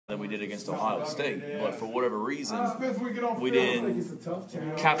than we did against Ohio State, but for whatever reason, we didn't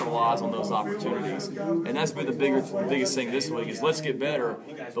capitalize on those opportunities, and that's been the biggest thing this week is let's get better,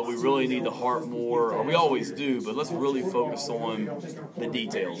 but we really need to harp more, or we always do, but let's really focus on the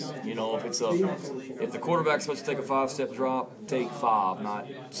details. You know, if the quarterback's supposed to take a 5-step drop, take 5, not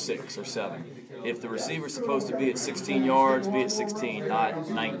 6 or 7. If the receiver's supposed to be at 16 yards, be at 16, not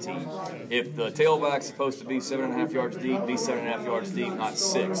 19. If the tailback's supposed to be 7.5 yards deep, be 7.5 yards deep, not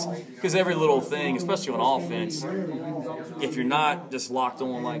 6. Because every little thing, especially on offense, if you're not just locked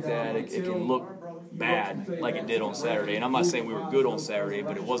on like that, it can look bad like it did on Saturday. And I'm not saying we were good on Saturday,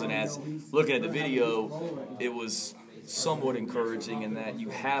 but it wasn't as, looking at the video, it was somewhat encouraging in that you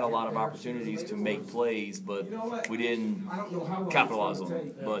had a lot of opportunities to make plays, but we didn't capitalize on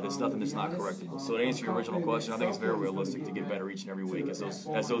them. But it's nothing that's not correctable. So to answer your original question, I think it's very realistic to get better each and every week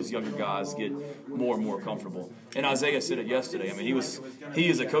as those younger guys get more and more comfortable. And Isaiah said it yesterday. I mean, he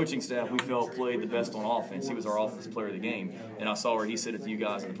as a coaching staff, we felt played the best on offense. He was our offensive player of the game. And I saw where he said it to you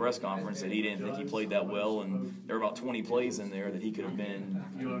guys at the press conference that he didn't think he played that well, and there were about 20 plays in there that he could have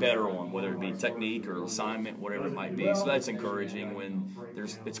been better on, whether it be technique or assignment, whatever it might be. So that's encouraging when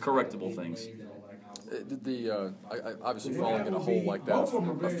it's correctable things. Obviously falling in a hole like that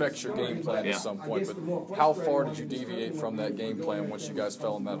affects your game plan at some point, but how far did you deviate from that game plan once you guys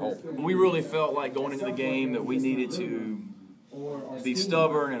fell in that hole? We really felt like going into the game that we needed to be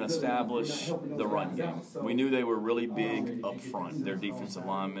stubborn and establish the run game. We knew they were really big up front, their defensive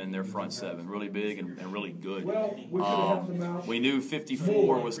linemen, their front seven, really big and really good. We knew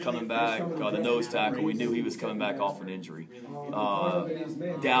 54 was coming back, the nose tackle. We knew he was coming back off an injury.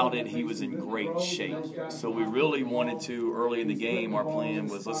 Doubted he was in great shape. So we really wanted to, early in the game, our plan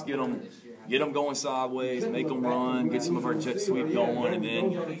was let's get them going sideways, make them run, get some of our jet sweep going, and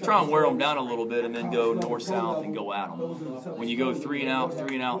then try and wear them down a little bit, and then go north-south and go at them. When you go 3 and out,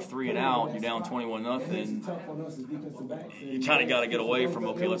 3 and out, 3 and out, you're down 21-0. You kind of got to get away from,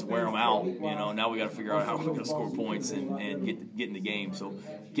 okay, let's wear them out. You know, now we got to figure out how we're going to score points and get in the game. So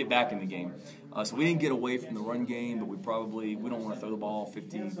get back in the game. So we didn't get away from the run game, but we don't want to throw the ball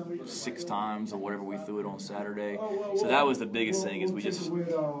 56 times or whatever we threw it on Saturday. So that was the biggest thing is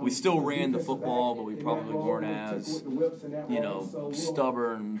we still ran the football, but we probably weren't as,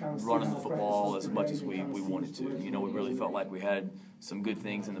 stubborn running the football as much as we wanted to. You know, we really felt like we had some good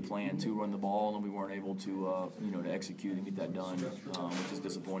things in the plan to run the ball, and we weren't able to, to execute and get that done, which is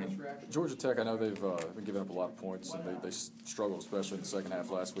disappointing. Georgia Tech, I know they've been giving up a lot of points, and they struggled, especially in the second half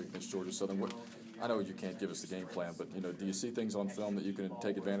last week against Georgia Southern. I know you can't give us the game plan, but do you see things on film that you can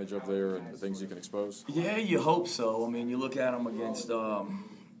take advantage of there, and things you can expose? Yeah, you hope so. I mean, you look at them against,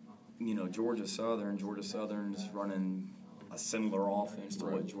 Georgia Southern. Georgia Southern's running a similar offense to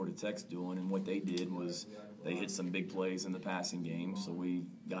what Georgia Tech's doing, and what they did was they hit some big plays in the passing game, so we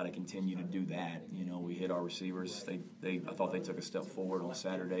got to continue to do that. You know, we hit our receivers. I thought they took a step forward on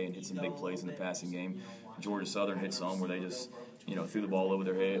Saturday and hit some big plays in the passing game. Georgia Southern hit some where they just threw the ball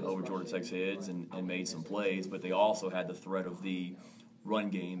over Georgia Tech's heads and made some plays, but they also had the threat of the run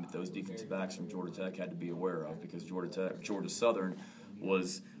game that those defensive backs from Georgia Tech had to be aware of, because Georgia Southern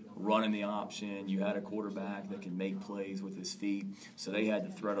was running the option. You had a quarterback that could make plays with his feet, so they had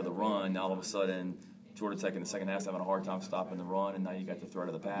the threat of the run. Now all of a sudden, Georgia Tech in the second half is having a hard time stopping the run, and now you got the threat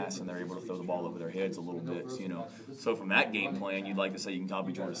of the pass, and they're able to throw the ball over their heads a little bit. So from that game plan, you'd like to say you can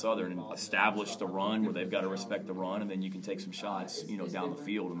copy Georgia Southern and establish the run where they've got to respect the run, and then you can take some shots, down the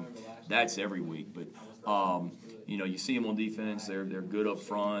field, and that's every week. But you see them on defense; they're good up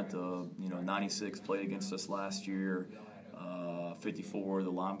front. 96 played against us last year. 54,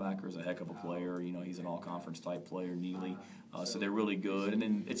 the linebacker is a heck of a player. He's an all-conference type player, Neely. So they're really good. And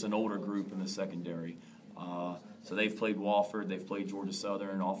then it's an older group in the secondary. So they've played Wofford. They've played Georgia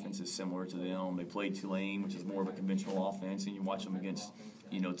Southern. Offense is similar to them. They played Tulane, which is more of a conventional offense. And you watch them against,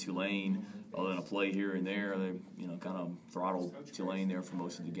 Tulane, other than a play here and there, they, kind of throttled Tulane there for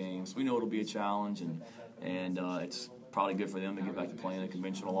most of the game. So we know it'll be a challenge, and it's probably good for them to get back to playing a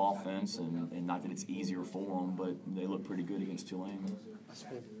conventional offense, and not that it's easier for them, but they look pretty good against Tulane. I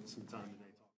spent some time today.